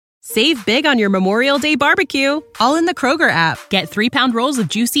Save big on your Memorial Day barbecue, all in the Kroger app. Get 3-pound rolls of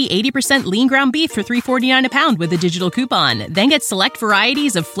juicy 80% lean ground beef for $3.49 a pound with a digital coupon. Then get select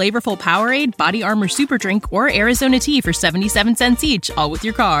varieties of flavorful Powerade, Body Armor Super Drink, or Arizona tea for 77 cents each, all with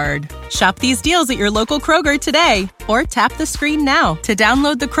your card. Shop these deals at your local Kroger today, or tap the screen now to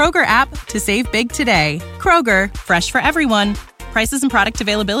download the Kroger app to save big today. Kroger, fresh for everyone. Prices and product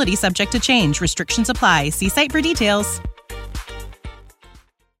availability subject to change. Restrictions apply. See site for details.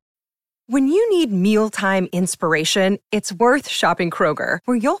 When you need mealtime inspiration, it's worth shopping Kroger,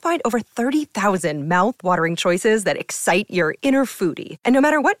 where you'll find over 30,000 mouth-watering choices that excite your inner foodie. And no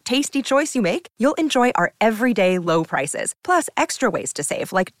matter what tasty choice you make, you'll enjoy our everyday low prices, plus extra ways to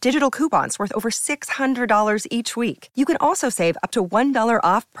save, like digital coupons worth over $600 each week. You can also save up to $1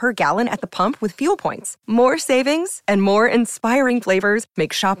 off per gallon at the pump with fuel points. More savings and more inspiring flavors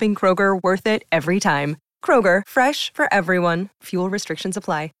make shopping Kroger worth it every time. Kroger, fresh for everyone. Fuel restrictions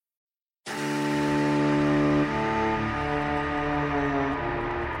apply.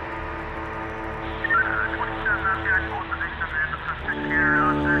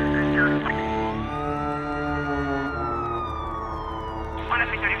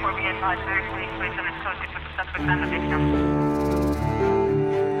 And the victim.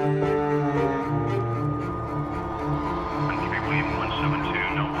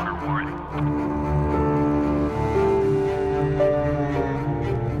 172, no order warrant.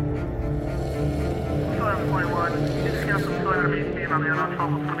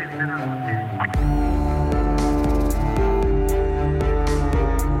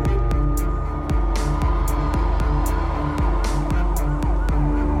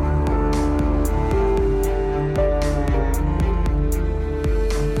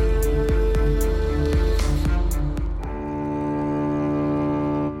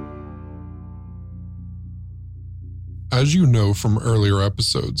 As you know from earlier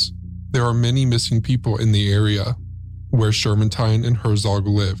episodes, there are many missing people in the area where Shermantine and Herzog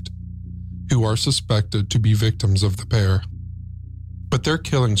lived, who are suspected to be victims of the pair. But their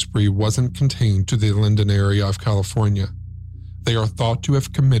killing spree wasn't contained to the Linden area of California. They are thought to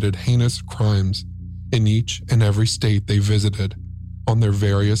have committed heinous crimes in each and every state they visited on their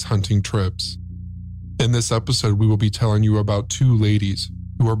various hunting trips. In this episode, we will be telling you about two ladies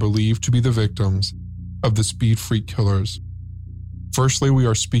who are believed to be the victims of the speed freak killers. Firstly, we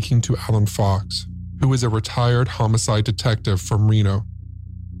are speaking to Alan Fox, who is a retired homicide detective from Reno.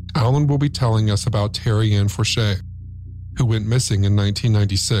 Alan will be telling us about Terry Ann Forche, who went missing in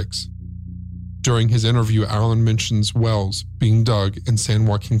 1996. During his interview, Alan mentions wells being dug in San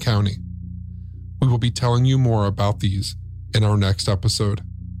Joaquin County. We will be telling you more about these in our next episode.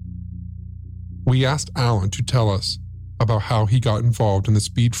 We asked Alan to tell us about how he got involved in the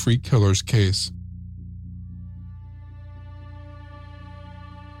speed freak killers case.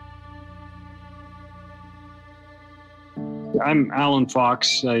 I'm Alan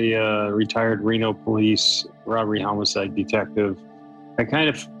Fox, a retired Reno police robbery homicide detective. I kind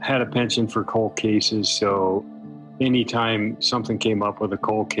of had a penchant for cold cases, so anytime something came up with a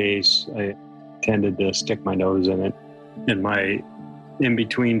cold case, I tended to stick my nose in it. In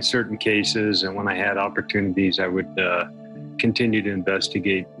between certain cases, and when I had opportunities, I would continue to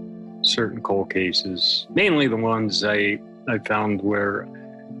investigate certain cold cases, mainly the ones I found where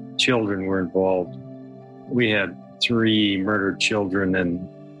children were involved. We had 3 murdered children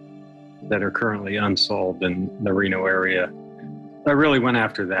that are currently unsolved in the Reno area. I really went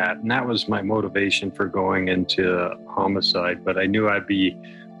after that, and that was my motivation for going into homicide. But I knew I'd be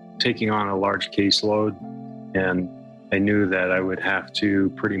taking on a large caseload, and I knew that I would have to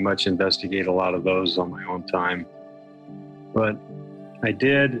pretty much investigate a lot of those on my own time. But I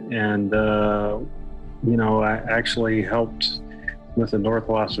did, and I actually helped with the North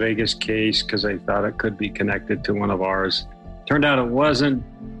Las Vegas case because I thought it could be connected to one of ours. Turned out it wasn't.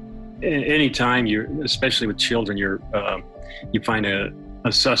 Anytime especially with children, you find a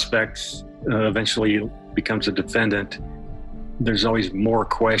suspect eventually becomes a defendant. There's always more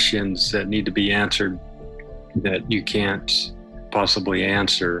questions that need to be answered that you can't possibly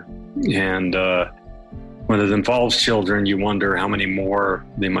answer. And when it involves children, you wonder how many more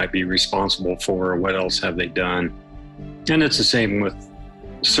they might be responsible for, or what else have they done. And it's the same with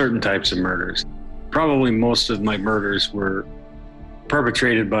certain types of murders. Probably most of my murders were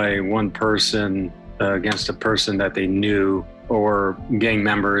perpetrated by one person against a person that they knew, or gang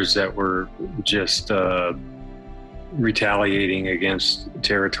members that were just retaliating against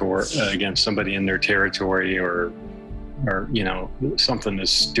against somebody in their territory, or something as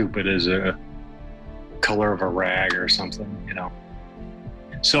stupid as a color of a rag or something.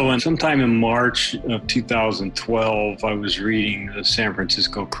 So sometime in March of 2012, I was reading the San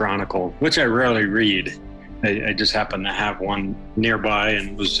Francisco Chronicle, which I rarely read. I just happened to have one nearby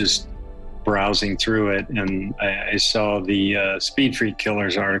and was just browsing through it. And I saw the Speed Freak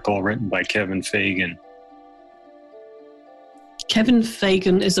Killers article written by Kevin Fagan. Kevin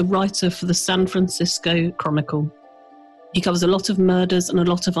Fagan is a writer for the San Francisco Chronicle. He covers a lot of murders and a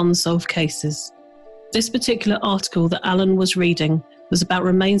lot of unsolved cases. This particular article that Alan was reading was about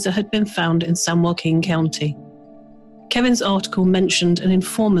remains that had been found in San Joaquin County. Kevin's article mentioned an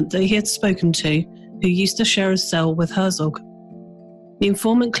informant that he had spoken to who used to share a cell with Herzog. The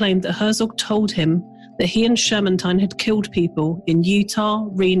informant claimed that Herzog told him that he and Shermantine had killed people in Utah,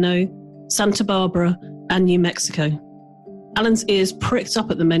 Reno, Santa Barbara, and New Mexico. Alan's ears pricked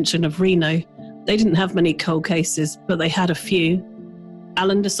up at the mention of Reno. They didn't have many cold cases, but they had a few.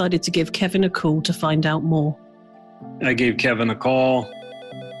 Alan decided to give Kevin a call to find out more. I gave Kevin a call.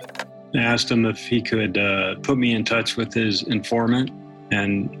 I asked him if he could put me in touch with his informant.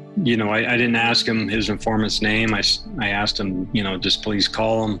 And, I didn't ask him his informant's name. I asked him, just please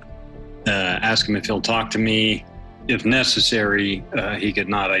call him, ask him if he'll talk to me. If necessary, he could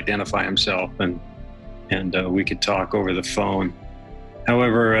not identify himself and we could talk over the phone.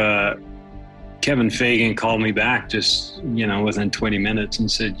 However, Kevin Fagan called me back just, within 20 minutes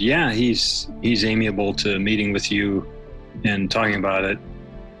and said, yeah, he's amiable to meeting with you and talking about it.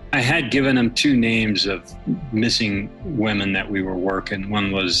 I had given him two names of missing women that we were working.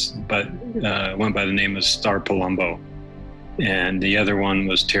 One went by the name of Star Palumbo, and the other one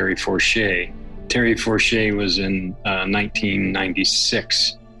was Terry Forche. Terry Forche was in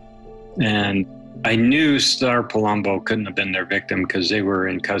 1996, and I knew Star Palumbo couldn't have been their victim because they were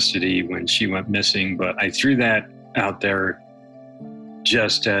in custody when she went missing, but I threw that out there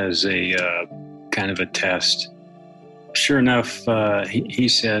just as a kind of a test. Sure enough, he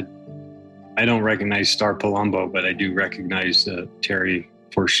said, I don't recognize Star Palumbo, but I do recognize the Terry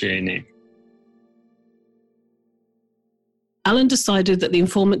Forche name. Alan decided that the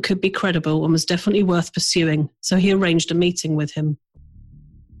informant could be credible and was definitely worth pursuing, so he arranged a meeting with him.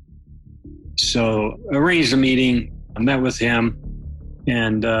 So arranged a meeting, I met with him,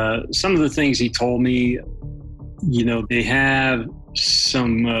 and some of the things he told me, they have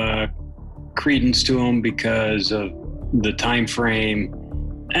some credence to them because of the time frame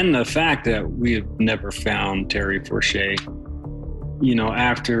and the fact that we have never found Terry Forche.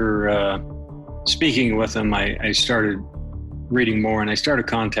 After speaking with him, I started reading more and I started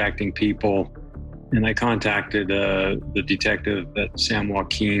contacting people, and I contacted the detective at San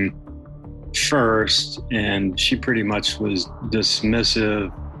Joaquin first, and she pretty much was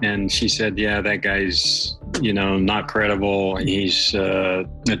dismissive, and she said, yeah, that guy's not credible, and he's a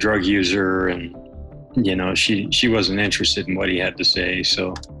drug user, and she wasn't interested in what he had to say.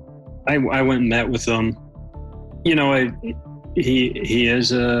 So I went and met with him. He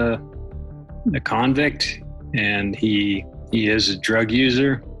is a convict, and he is a drug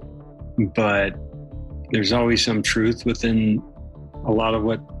user, but there's always some truth within a lot of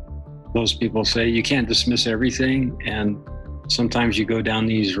what those people say. You can't dismiss everything, and sometimes you go down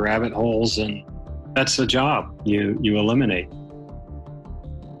these rabbit holes, and that's the job. You eliminate.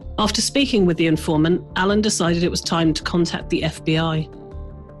 After speaking with the informant, Alan decided it was time to contact the FBI.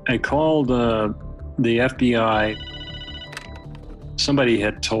 I called the FBI. Somebody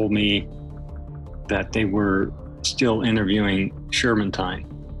had told me that they were still interviewing Shermantine.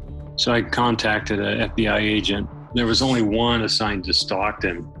 So I contacted an FBI agent. There was only one assigned to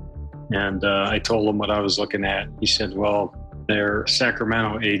Stockton. And I told him what I was looking at. He said, well, their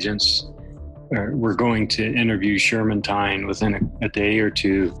Sacramento agents were going to interview Shermantine within a day or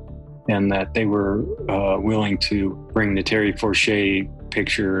two, and that they were willing to bring the Terry Forche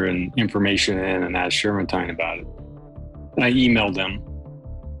picture and information in and ask Shermantine about it. I emailed them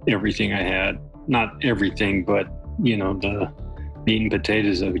everything I had. Not everything, but, the meat and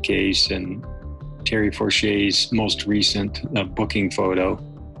potatoes of the case and Terry Forche's most recent booking photo.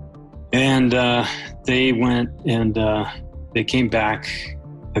 And they went and they came back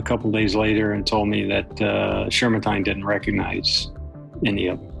a couple days later and told me that Shermantine didn't recognize any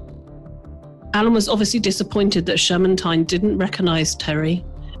of them. Alan was obviously disappointed that Shermantine didn't recognize Terry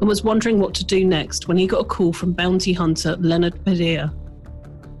and was wondering what to do next when he got a call from bounty hunter Leonard Padilla.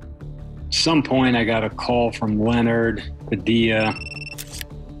 At some point, I got a call from Leonard Padilla,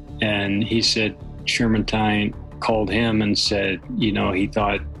 and he said Shermantine called him and said, he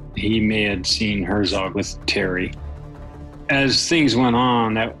thought he may have seen Herzog with Terry. As things went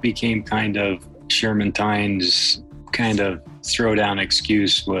on, that became kind of Shermantine's kind of throwdown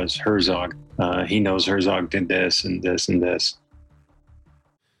excuse was Herzog. He knows Herzog did this and this and this.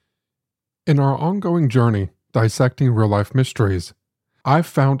 In our ongoing journey, dissecting real-life mysteries, I've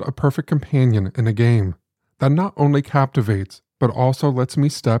found a perfect companion in a game that not only captivates, but also lets me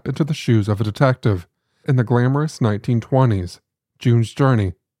step into the shoes of a detective in the glamorous 1920s, June's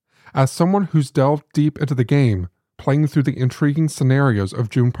Journey. As someone who's delved deep into the game, playing through the intriguing scenarios of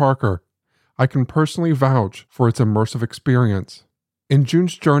June Parker, I can personally vouch for its immersive experience. In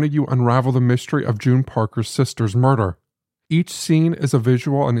June's Journey, you unravel the mystery of June Parker's sister's murder. Each scene is a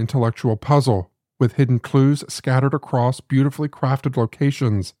visual and intellectual puzzle, with hidden clues scattered across beautifully crafted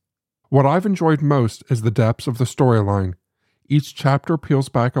locations. What I've enjoyed most is the depths of the storyline. Each chapter peels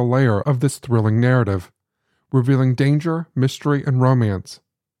back a layer of this thrilling narrative, revealing danger, mystery, and romance.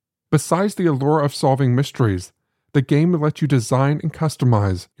 Besides the allure of solving mysteries, the game lets you design and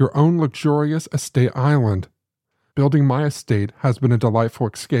customize your own luxurious estate island. Building my estate has been a delightful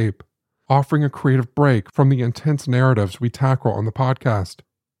escape, offering a creative break from the intense narratives we tackle on the podcast.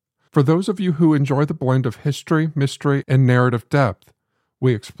 For those of you who enjoy the blend of history, mystery, and narrative depth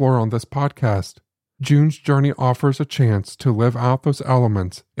we explore on this podcast, June's Journey offers a chance to live out those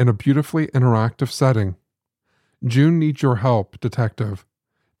elements in a beautifully interactive setting. June needs your help, detective.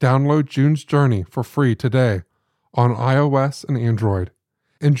 Download June's Journey for free today on iOS and Android,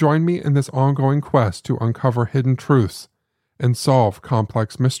 and join me in this ongoing quest to uncover hidden truths and solve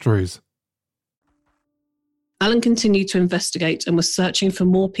complex mysteries. Alan continued to investigate and was searching for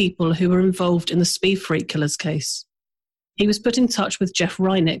more people who were involved in the Speed Freak Killers case. He was put in touch with Jeff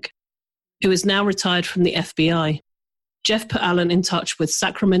Reinick, who is now retired from the FBI. Jeff put Alan in touch with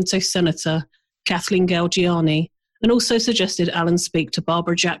Sacramento Senator Kathleen Galgiani and also suggested Alan speak to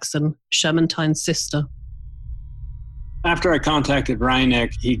Barbara Jackson, Sherman Tynes' sister. After I contacted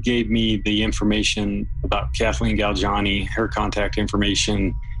Reinick, he gave me the information about Kathleen Galgiani, her contact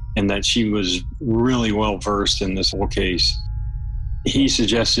information, and that she was really well versed in this whole case. He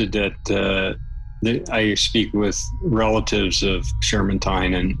suggested that I speak with relatives of Sherman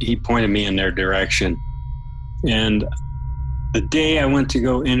Tynes, and he pointed me in their direction. And the day I went to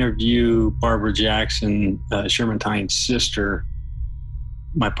go interview Barbara Jackson, Sherman Tynes' sister,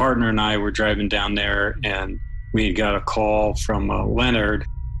 my partner and I were driving down there, and we had got a call from Leonard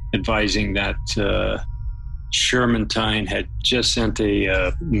advising that Sherman Tynes had just sent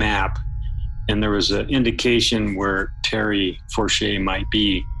a map, and there was an indication where Terry Forche might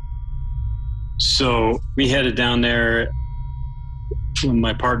be. So we headed down there. When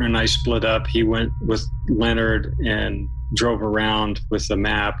my partner and I split up, he went with Leonard and drove around with the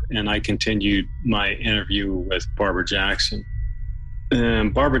map, and I continued my interview with Barbara Jackson.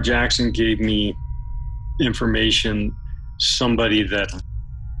 And Barbara Jackson gave me information, somebody that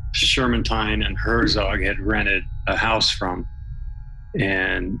Sherman Tynes and Herzog had rented a house from.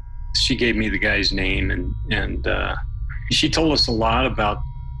 And she gave me the guy's name, and she told us a lot about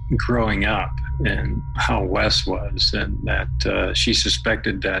growing up and how Wes was, and that she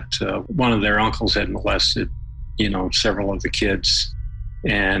suspected that one of their uncles had molested, several of the kids.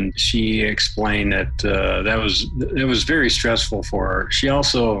 And she explained that it was very stressful for her. She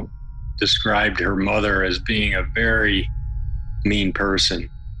also described her mother as being a very mean person.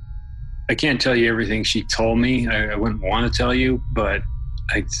 I can't tell you everything she told me. I wouldn't want to tell you, but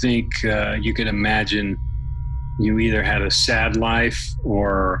I think you could imagine you either had a sad life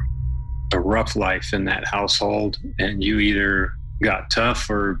or a rough life in that household, and you either got tough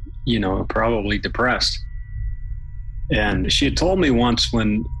or, probably depressed. And she had told me once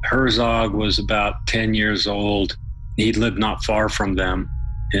when Herzog was about 10 years old, he lived not far from them.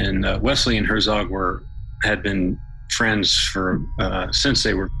 And Wesley and Herzog had been friends since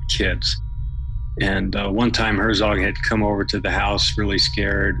they were kids. And one time Herzog had come over to the house really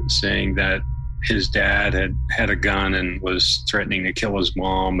scared, saying that his dad had a gun and was threatening to kill his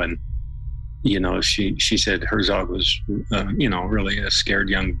mom. And, she said Herzog was, really a scared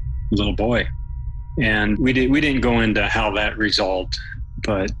young little boy. And we didn't go into how that resolved,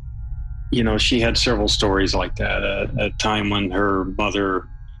 but, she had several stories like that. A time when her mother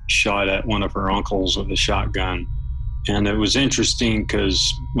shot at one of her uncles with a shotgun. And it was interesting because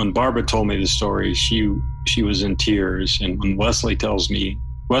when Barbara told me the story, she was in tears. And when Wesley tells me,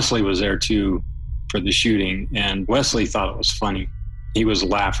 Wesley was there too for the shooting, and Wesley thought it was funny. He was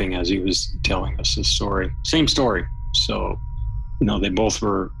laughing as he was telling us the story. Same story. So, they both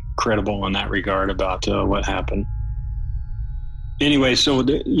were credible in that regard about what happened. Anyway, so,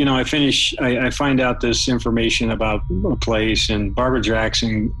 I find out this information about a place, and Barbara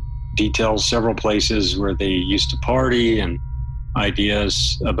Jackson details several places where they used to party and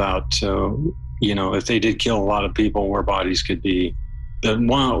ideas about, if they did kill a lot of people, where bodies could be. The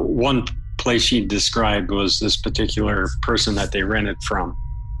one place she described was this particular person that they rented from.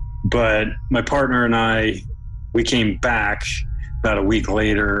 But my partner and I, we came back about a week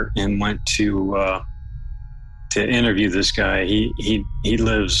later and went to interview this guy. He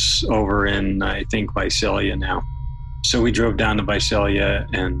lives over in, I think, Visalia now. So we drove down to Visalia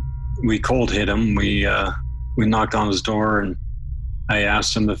and we cold hit him. We knocked on his door and I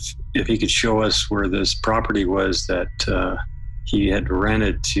asked him if he could show us where this property was that he had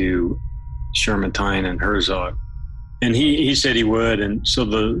rented to Sherman and Herzog. And he said he would. And so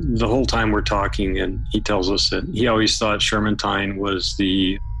the whole time we're talking, and he tells us that he always thought Sherman was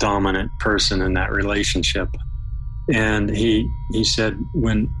the dominant person in that relationship. And he said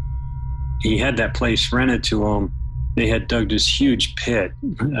when he had that place rented to him, they had dug this huge pit.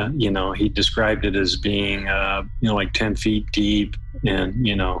 He described it as being, like 10 feet deep and,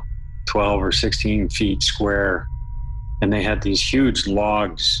 12 or 16 feet square. And they had these huge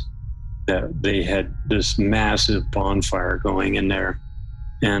logs that they had this massive bonfire going in there.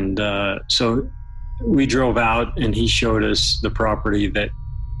 And so we drove out and he showed us the property that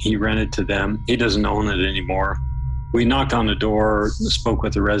he rented to them. He doesn't own it anymore. We knocked on the door, spoke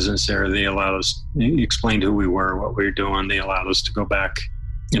with the residents there. They allowed us, explained who we were, what we were doing. They allowed us to go back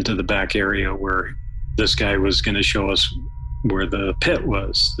into the back area where this guy was going to show us where the pit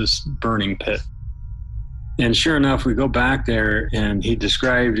was, this burning pit. And sure enough, we go back there and he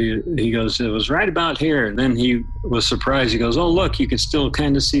described, he goes, it was right about here. And then he was surprised. He goes, oh, look, you can still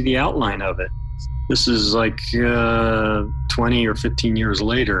kind of see the outline of it. This is like 20 or 15 years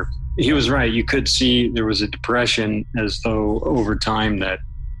later. He was right. You could see there was a depression as though over time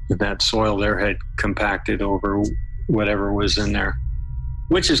that soil there had compacted over whatever was in there,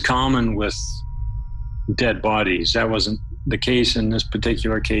 which is common with dead bodies. That wasn't the case in this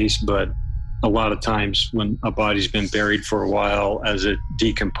particular case, but a lot of times when a body's been buried for a while, as it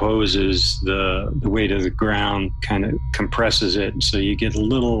decomposes, the weight of the ground kind of compresses it. So you get a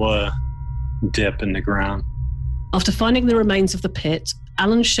little dip in the ground. After finding the remains of the pit,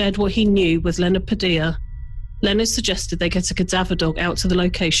 Alan shared what he knew with Leonard Padilla. Leonard suggested they get a cadaver dog out to the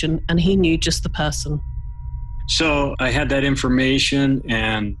location, and he knew just the person. So I had that information,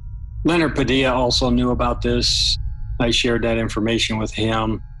 and Leonard Padilla also knew about this. I shared that information with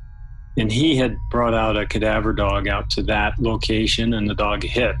him, and he had brought out a cadaver dog out to that location, and the dog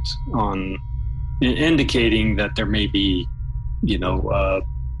hit on, indicating that there may be,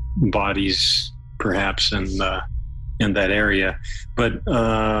 bodies perhaps in that area. But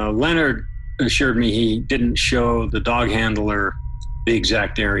Leonard assured me he didn't show the dog handler the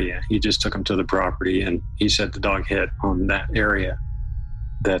exact area. He just took him to the property, and he said the dog hit on that area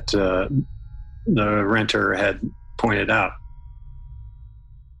that the renter had pointed out.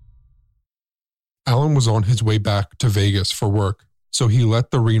 Alan was on his way back to Vegas for work, so he let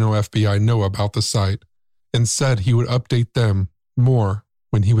the Reno FBI know about the site and said he would update them more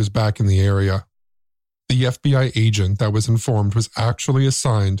when he was back in the area. The FBI agent that was informed was actually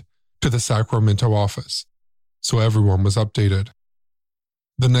assigned to the Sacramento office, so everyone was updated.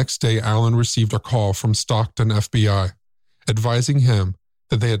 The next day, Alan received a call from Stockton FBI, advising him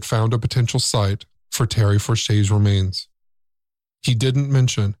that they had found a potential site for Terry Forche's remains. He didn't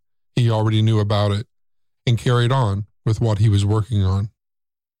mention he already knew about it and carried on with what he was working on.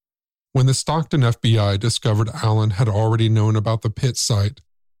 When the Stockton FBI discovered Alan had already known about the pit site,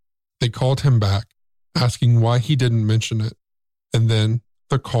 they called him back, asking why he didn't mention it, and then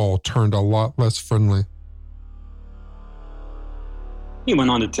the call turned a lot less friendly. He went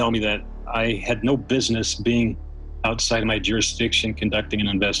on to tell me that I had no business being outside my jurisdiction conducting an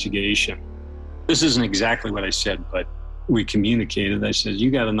investigation. This isn't exactly what I said, but we communicated. I said,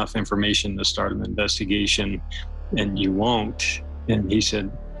 you got enough information to start an investigation, and you won't. And he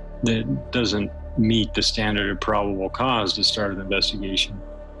said, that doesn't meet the standard of probable cause to start an investigation.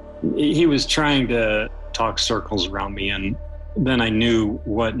 He was trying to talk circles around me, and then I knew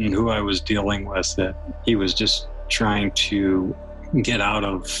what and who I was dealing with, that he was just trying to get out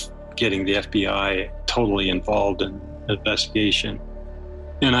of getting the FBI totally involved in the investigation.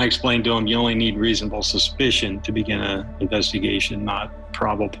 And I explained to him, you only need reasonable suspicion to begin an investigation, not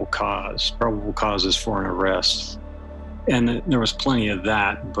probable cause. Probable cause is for an arrest. And there was plenty of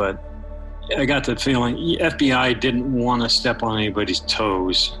that, but I got the feeling the FBI didn't want to step on anybody's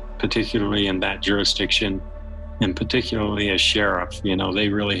toes, particularly in that jurisdiction, and particularly as sheriff. They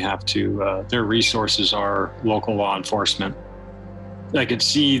really have to, their resources are local law enforcement. I could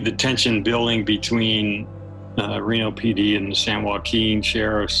see the tension building between Reno PD and the San Joaquin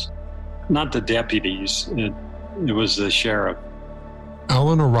sheriffs, not the deputies, it was the sheriff.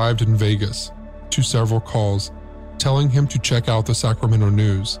 Alan arrived in Vegas to several calls telling him to check out the Sacramento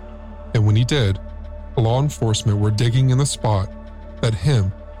News, and when he did, law enforcement were digging in the spot that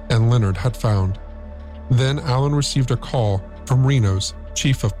him and Leonard had found. Then Alan received a call from Reno's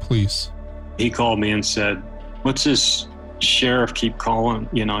chief of police. He called me and said, "What's this sheriff keep calling?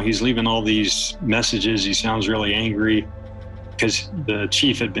 He's leaving all these messages. He sounds really angry." Because the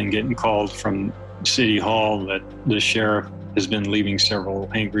chief had been getting called from City Hall that the sheriff has been leaving several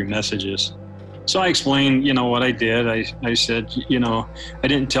angry messages. So I explained, what I did. I said, I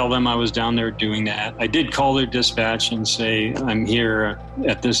didn't tell them I was down there doing that. I did call their dispatch and say, I'm here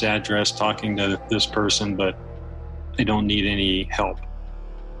at this address talking to this person, but I don't need any help.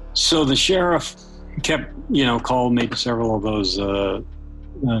 So the sheriff kept, called, made several of those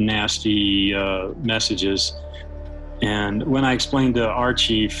nasty messages. And when I explained to our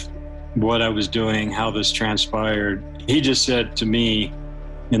chief what I was doing, how this transpired, he just said to me,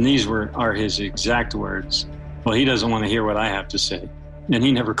 and these are his exact words, "Well, he doesn't want to hear what I have to say." And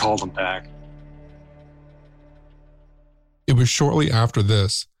he never called him back. It was shortly after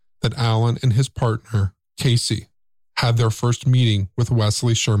this that Alan and his partner, Casey, had their first meeting with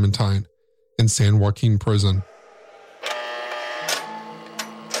Wesley Shermantine in San Joaquin Prison.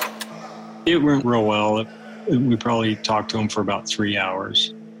 It went real well. We probably talked to him for about 3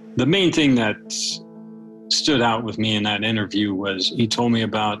 hours. The main thing that stood out with me in that interview was he told me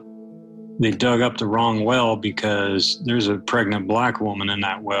about they dug up the wrong well because there's a pregnant black woman in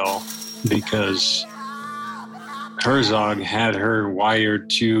that well because Herzog had her wired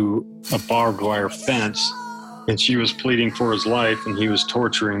to a barbed wire fence and she was pleading for his life and he was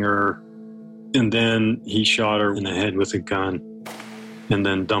torturing her, and then he shot her in the head with a gun and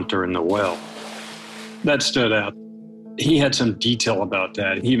then dumped her in the well. That stood out. He had some detail about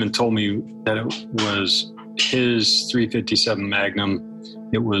that. He even told me that it was his .357 Magnum.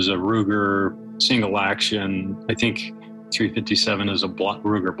 It was a Ruger single action. I think 357 is a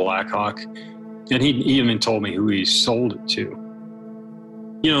Ruger Blackhawk. And he even told me who he sold it to.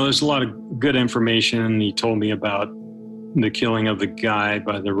 There's a lot of good information. He told me about the killing of the guy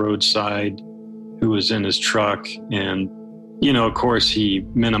by the roadside who was in his truck. And, of course, he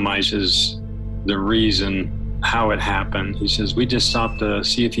minimizes the reason how it happened. He says, we just stopped to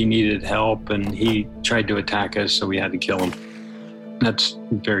see if he needed help and he tried to attack us, so we had to kill him. That's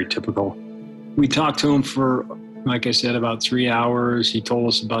very typical. We talked to him for, like I said, about 3 hours. He told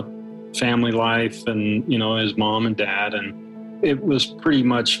us about family life and, his mom and dad. And it was pretty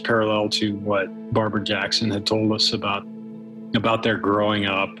much parallel to what Barbara Jackson had told us about their growing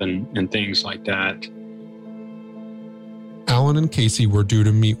up and things like that. Alan and Casey were due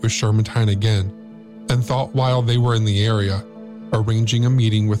to meet with Shermantine again and thought while they were in the area, arranging a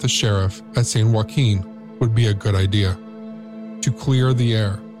meeting with the sheriff at San Joaquin would be a good idea to clear the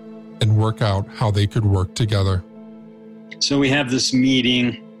air and work out how they could work together. So we have this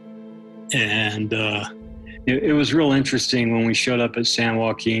meeting, and it was real interesting. When we showed up at San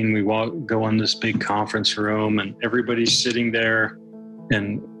Joaquin, we go in this big conference room, and everybody's sitting there,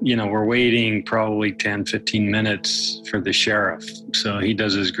 and, we're waiting probably 10, 15 minutes for the sheriff. So he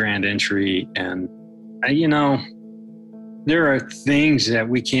does his grand entry, and, there are things that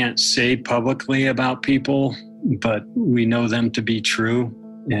we can't say publicly about people, but we know them to be true.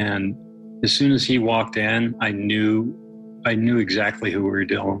 And as soon as he walked in, I knew exactly who we were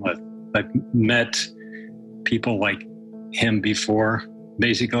dealing with. I've met people like him before.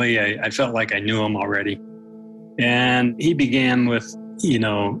 Basically, I felt like I knew him already. And he began with,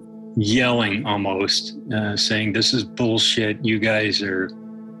 yelling almost, saying, "This is bullshit. You guys are..."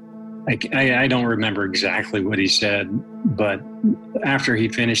 I don't remember exactly what he said, but after he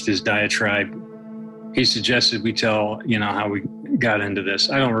finished his diatribe, he suggested we tell, how we got into this.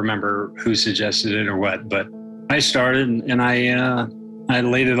 I don't remember who suggested it or what, but I started and I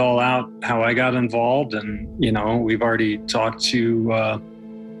laid it all out, how I got involved. And, we've already talked to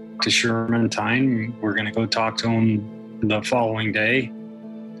Shermantine. We're going to go talk to him the following day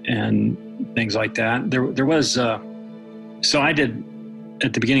and things like that. There was, so I did,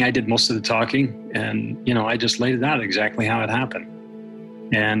 at the beginning, I did most of the talking and, I just laid it out exactly how it happened.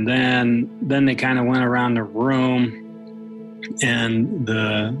 And then they kind of went around the room, and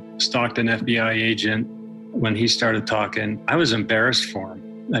the Stockton FBI agent, when he started talking, I was embarrassed for him.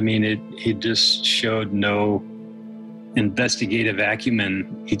 I mean, he just showed no investigative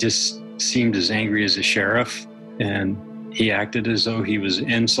acumen. He just seemed as angry as a sheriff, and he acted as though he was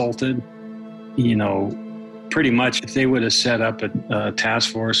insulted. Pretty much if they would have set up a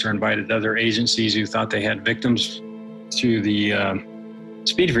task force or invited other agencies who thought they had victims through the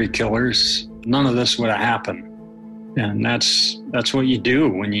speed freak killers, none of this would have happened. And that's what you do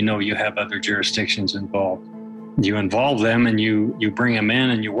when you have other jurisdictions involved. You involve them and you bring them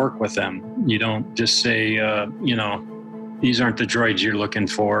in and you work with them. You don't just say, these aren't the droids you're looking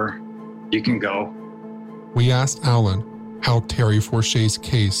for. You can go. We asked Alan how Terry Forche's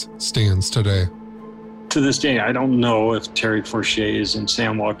case stands today. To this day, I don't know if Terry Forche is in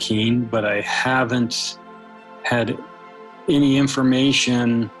San Joaquin, but I haven't had any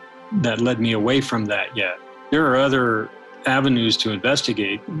information that led me away from that yet. There are other avenues to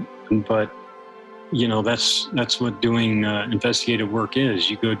investigate, but that's what doing investigative work is.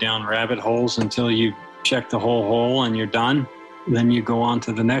 You go down rabbit holes until you check the whole hole and you're done. Then you go on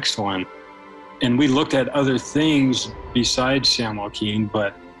to the next one. And we looked at other things besides San Joaquin,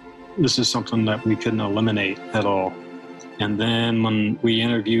 but this is something that we couldn't eliminate at all. And then when we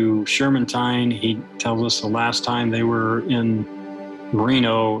interview Shermantine, he tells us the last time they were in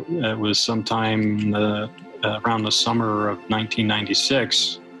Reno, it was sometime around the summer of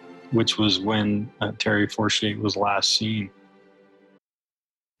 1996, which was when Terry Forche was last seen.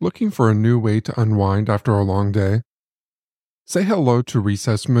 Looking for a new way to unwind after a long day? Say hello to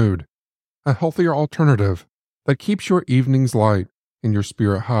Recess Mood, a healthier alternative that keeps your evenings light and your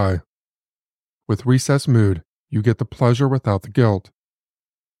spirit high. With Recess Mood, you get the pleasure without the guilt.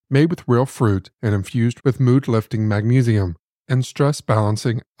 Made with real fruit and infused with mood-lifting magnesium and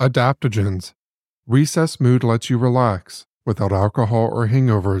stress-balancing adaptogens, Recess Mood lets you relax without alcohol or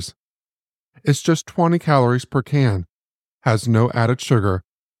hangovers. It's just 20 calories per can, has no added sugar,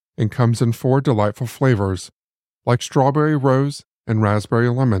 and comes in 4 delightful flavors, like strawberry rose and raspberry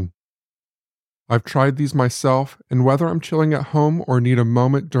lemon. I've tried these myself, and whether I'm chilling at home or need a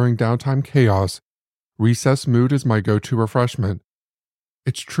moment during downtime chaos, Recess Mood is my go-to refreshment.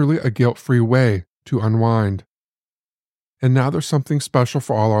 It's truly a guilt-free way to unwind. And now there's something special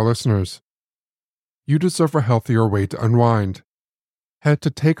for all our listeners. You deserve a healthier way to unwind. Head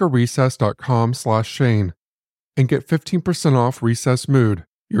to takearecess.com/Shane and get 15% off Recess Mood,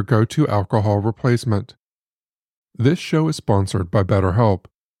 your go-to alcohol replacement. This show is sponsored by BetterHelp.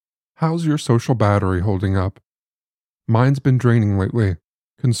 How's your social battery holding up? Mine's been draining lately,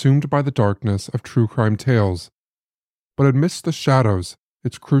 consumed by the darkness of true crime tales. But amidst the shadows,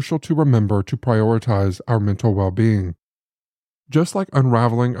 it's crucial to remember to prioritize our mental well-being. Just like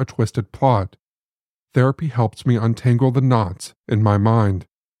unraveling a twisted plot, therapy helps me untangle the knots in my mind.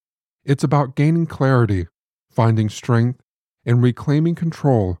 It's about gaining clarity, finding strength, and reclaiming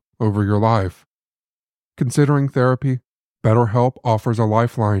control over your life. Considering therapy, BetterHelp offers a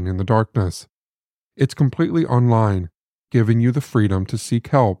lifeline in the darkness. It's completely online, giving you the freedom to seek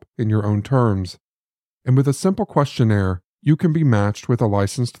help in your own terms. And with a simple questionnaire, you can be matched with a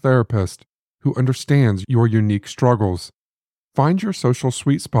licensed therapist who understands your unique struggles. Find your social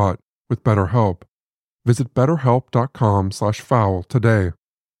sweet spot with BetterHelp. Visit betterhelp.com/foul today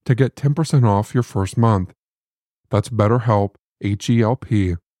to get 10% off your first month. That's BetterHelp,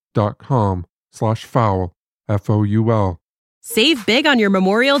 HELP.com/foul, FOUL. Save big on your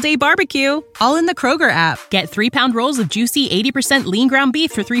Memorial Day barbecue, all in the Kroger app. Get 3-pound rolls of juicy 80% lean ground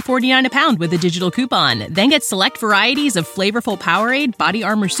beef for $3.49 a pound with a digital coupon. Then get select varieties of flavorful Powerade, Body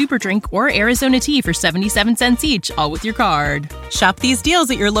Armor Super Drink, or Arizona tea for 77 cents each, all with your card. Shop these deals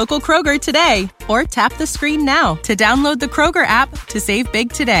at your local Kroger today, or tap the screen now to download the Kroger app to save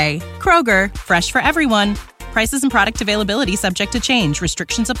big today. Kroger, fresh for everyone. Prices and product availability subject to change.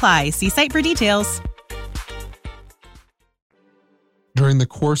 Restrictions apply. See site for details. During the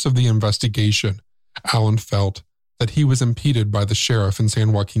course of the investigation, Alan felt that he was impeded by the sheriff in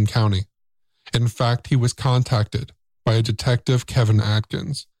San Joaquin County. In fact, he was contacted by a detective, Kevin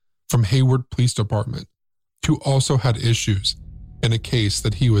Atkins, from Hayward Police Department, who also had issues in a case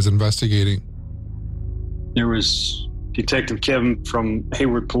that he was investigating. There was Detective Kevin from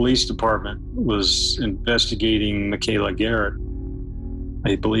Hayward Police Department was investigating Michaela Garrett.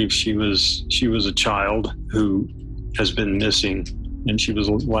 I believe she was a child who has been missing. And she was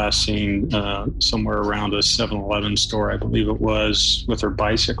last seen somewhere around a 7-Eleven store, I believe it was, with her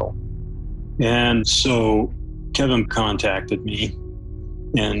bicycle. And so Kevin contacted me,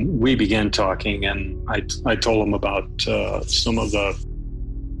 and we began talking, and I told him about some of the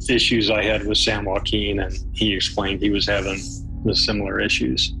issues I had with San Joaquin, and he explained he was having the similar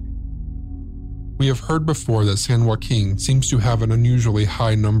issues. We have heard before that San Joaquin seems to have an unusually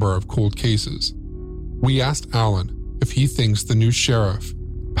high number of cold cases. We asked Alan if he thinks the new sheriff,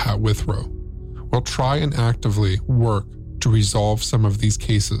 Pat Withrow, will try and actively work to resolve some of these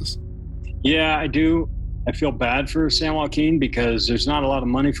cases. Yeah, I do. I feel bad for San Joaquin because there's not a lot of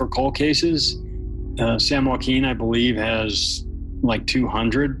money for cold cases. San Joaquin, I believe, has like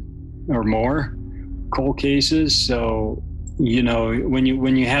 200 or more cold cases. So, when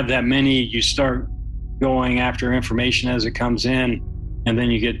you have that many, you start going after information as it comes in, and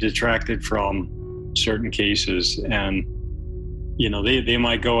then you get detracted from certain cases. And They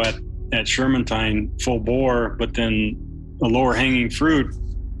might go at Shermantine full bore, but then a lower hanging fruit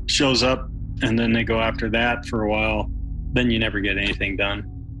shows up and then they go after that for a while. Then you never get anything done.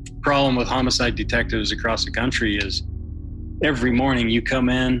 Problem with homicide detectives across the country is every morning you come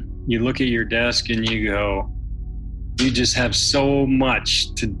in, you look at your desk and you go, you just have so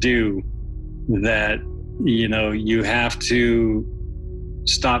much to do that, you have to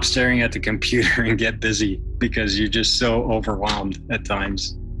stop staring at the computer and get busy because you're just so overwhelmed at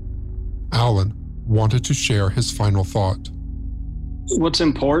times. Alan wanted to share his final thought. What's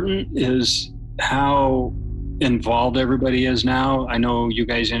important is how involved everybody is now. I know you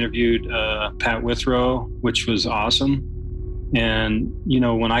guys interviewed Pat Withrow, which was awesome. And,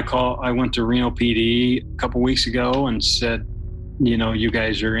 when I went to Reno PD a couple weeks ago and said, you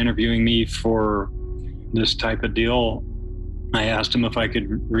guys are interviewing me for this type of deal. I asked him if I could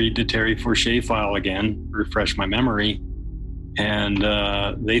read the Terry Forshey file again, refresh my memory. And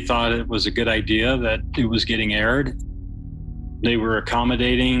they thought it was a good idea that it was getting aired. They were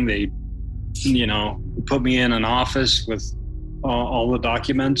accommodating. They, put me in an office with all the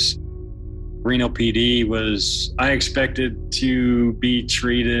documents. Reno PD I expected to be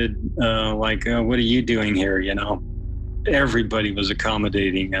treated like, what are you doing here? Everybody was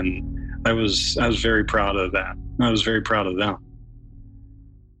accommodating, and I was very proud of that. I was very proud of them.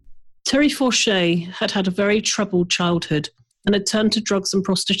 Terry Forshey had a very troubled childhood and had turned to drugs and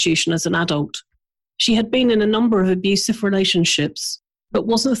prostitution as an adult. She had been in a number of abusive relationships, but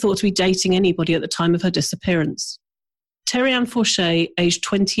wasn't thought to be dating anybody at the time of her disappearance. Terry Ann Forshey, aged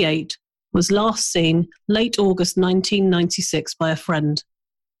 28, was last seen late August 1996 by a friend.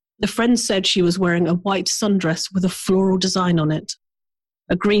 The friend said she was wearing a white sundress with a floral design on it,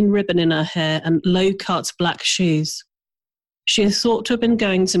 a green ribbon in her hair and low-cut black shoes. She is thought to have been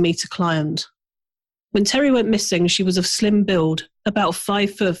going to meet a client. When Terry went missing, she was of slim build, about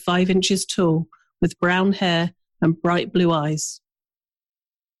 5 foot 5 inches tall, with brown hair and bright blue eyes.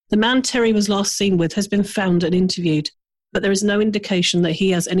 The man Terry was last seen with has been found and interviewed, but there is no indication that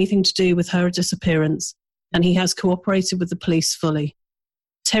he has anything to do with her disappearance, and he has cooperated with the police fully.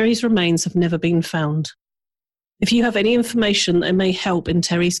 Terry's remains have never been found. If you have any information that may help in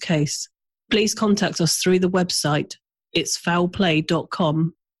Terry's case, please contact us through the website,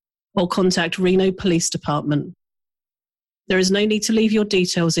 itsfoulplay.com, or contact Reno Police Department. There is no need to leave your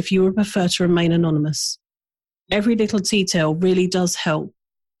details if you would prefer to remain anonymous. Every little detail really does help,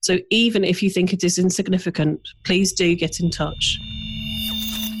 so even if you think it is insignificant, please do get in touch.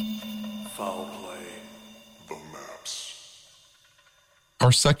 Foul Play, the maps.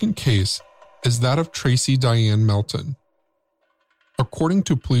 Our second case is that of Tracy Diane Melton. According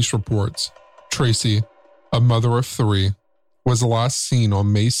to police reports, Tracy, a mother of 3, was last seen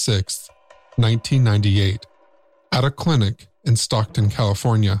on May 6, 1998, at a clinic in Stockton,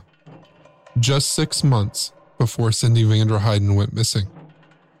 California, just 6 months before Cindy Vanderheiden went missing.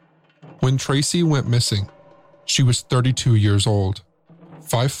 When Tracy went missing, she was 32 years old,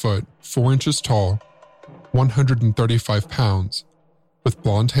 5 foot 4 inches tall, 135 pounds, with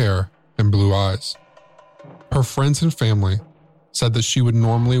blonde hair and blue eyes. Her friends and family said that she would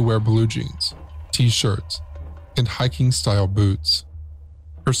normally wear blue jeans, t-shirts, and hiking-style boots.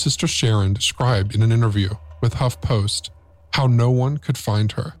 Her sister Sharon described in an interview with HuffPost how no one could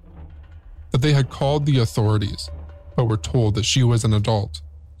find her, that they had called the authorities, but were told that she was an adult,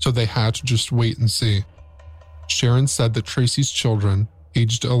 so they had to just wait and see. Sharon said that Tracy's children,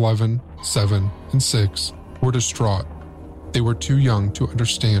 aged 11, 7, and 6, were distraught. They were too young to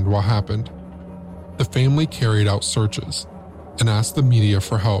understand what happened. The family carried out searches and asked the media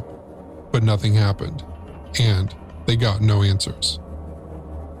for help, but nothing happened, and they got no answers.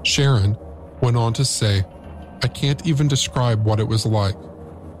 Sharon went on to say, "I can't even describe what it was like.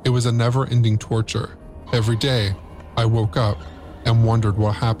 It was a never-ending torture. Every day, I woke up and wondered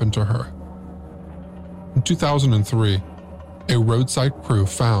what happened to her." In 2003, a roadside crew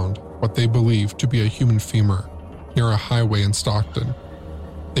found what they believed to be a human femur near a highway in Stockton.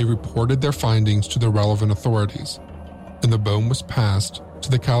 They reported their findings to the relevant authorities, and the bone was passed to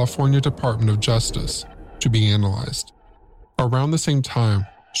the California Department of Justice to be analyzed. Around the same time,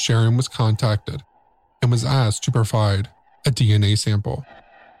 Sharon was contacted and was asked to provide a DNA sample.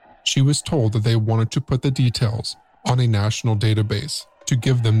 She was told that they wanted to put the details on a national database to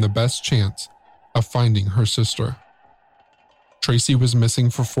give them the best chance of finding her sister. Tracy was missing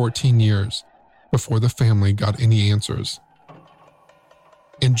for 14 years before the family got any answers.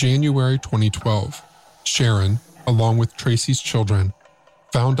 In January 2012, Sharon, along with Tracy's children,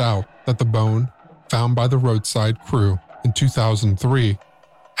 found out that the bone found by the roadside crew in 2003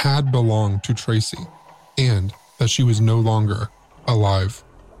 had belonged to Tracy, and that she was no longer alive.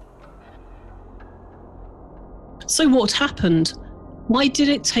 So what happened? Why did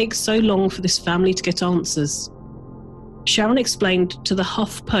it take so long for this family to get answers? Sharon explained to the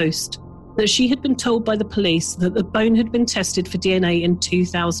Huff Post that she had been told by the police that the bone had been tested for DNA in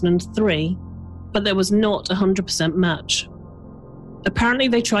 2003, but there was not a 100% match. Apparently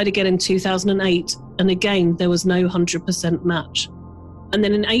they tried again in 2008, and again there was no 100% match. And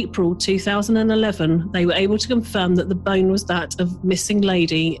then in April 2011, they were able to confirm that the bone was that of missing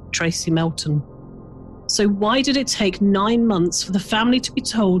lady Tracy Melton. So why did it take 9 months for the family to be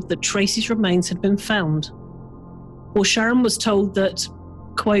told that Tracy's remains had been found? Well, Sharon was told that,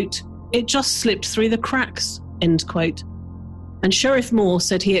 quote, "it just slipped through the cracks," end quote. And Sheriff Moore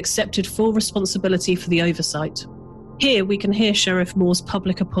said he accepted full responsibility for the oversight. Here we can hear Sheriff Moore's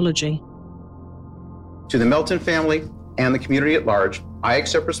public apology. To the Melton family and the community at large, I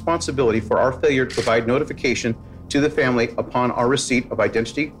accept responsibility for our failure to provide notification to the family upon our receipt of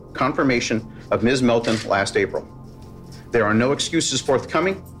identity confirmation of Ms. Melton last April. There are no excuses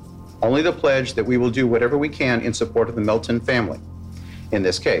forthcoming, only the pledge that we will do whatever we can in support of the Melton family in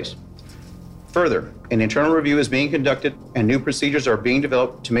this case. Further, an internal review is being conducted and new procedures are being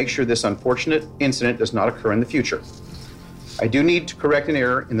developed to make sure this unfortunate incident does not occur in the future. I do need to correct an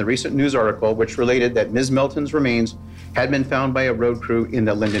error in the recent news article which related that Ms. Melton's remains had been found by a road crew in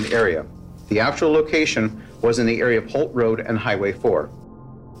the Linden area. The actual location was in the area of Holt Road and Highway 4.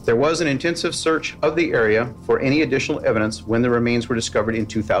 There was an intensive search of the area for any additional evidence when the remains were discovered in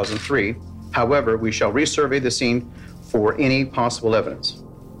 2003. However, we shall resurvey the scene for any possible evidence.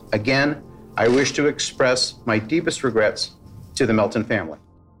 Again, I wish to express my deepest regrets to the Melton family.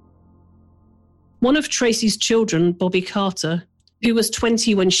 One of Tracy's children, Bobby Carter, who was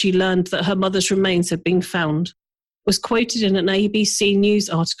 20 when she learned that her mother's remains had been found, was quoted in an ABC News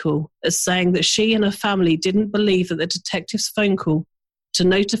article as saying that she and her family didn't believe that the detective's phone call to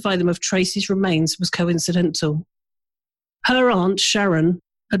notify them of Tracy's remains was coincidental. Her aunt, Sharon,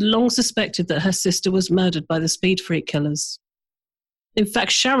 had long suspected that her sister was murdered by the Speed Freak killers. In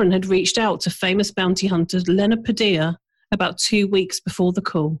fact, Sharon had reached out to famous bounty hunter Leonard Padilla about 2 weeks before the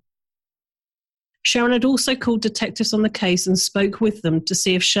call. Sharon had also called detectives on the case and spoke with them to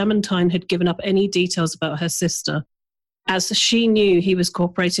see if Sherman had given up any details about her sister, as she knew he was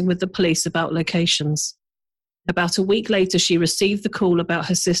cooperating with the police about locations. About a week later, she received the call about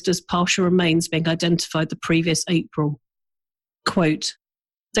her sister's partial remains being identified the previous April. Quote,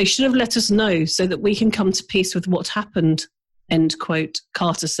 "They should have let us know so that we can come to peace with what happened," end quote,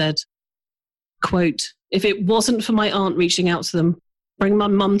 Carter said. Quote, "If it wasn't for my aunt reaching out to them, bring my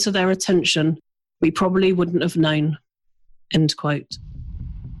mum to their attention, we probably wouldn't have known," end quote.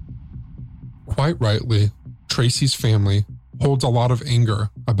 Quite rightly, Tracy's family holds a lot of anger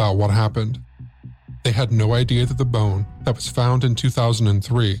about what happened. They had no idea that the bone that was found in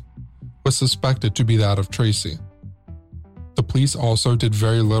 2003 was suspected to be that of Tracy. The police also did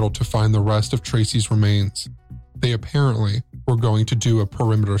very little to find the rest of Tracy's remains. They apparently were going to do a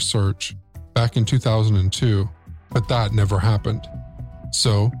perimeter search back in 2002, but that never happened.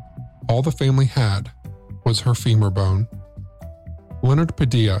 So, all the family had was her femur bone. Leonard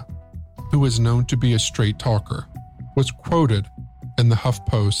Padilla, who is known to be a straight talker, was quoted in the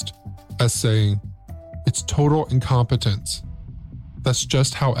HuffPost as saying, "It's total incompetence. That's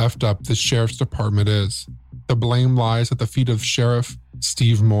just how effed up this sheriff's department is. The blame lies at the feet of Sheriff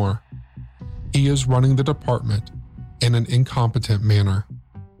Steve Moore. He is running the department in an incompetent manner."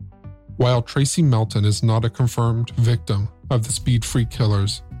 While Tracy Melton is not a confirmed victim of the Speed Freak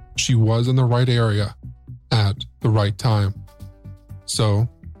killers, she was in the right area at the right time. So,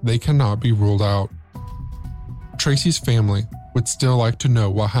 they cannot be ruled out. Tracy's family would still like to know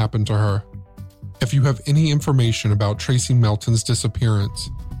what happened to her. If you have any information about Tracy Melton's disappearance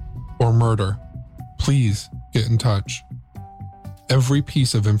or murder, please get in touch. Every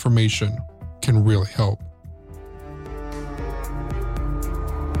piece of information can really help.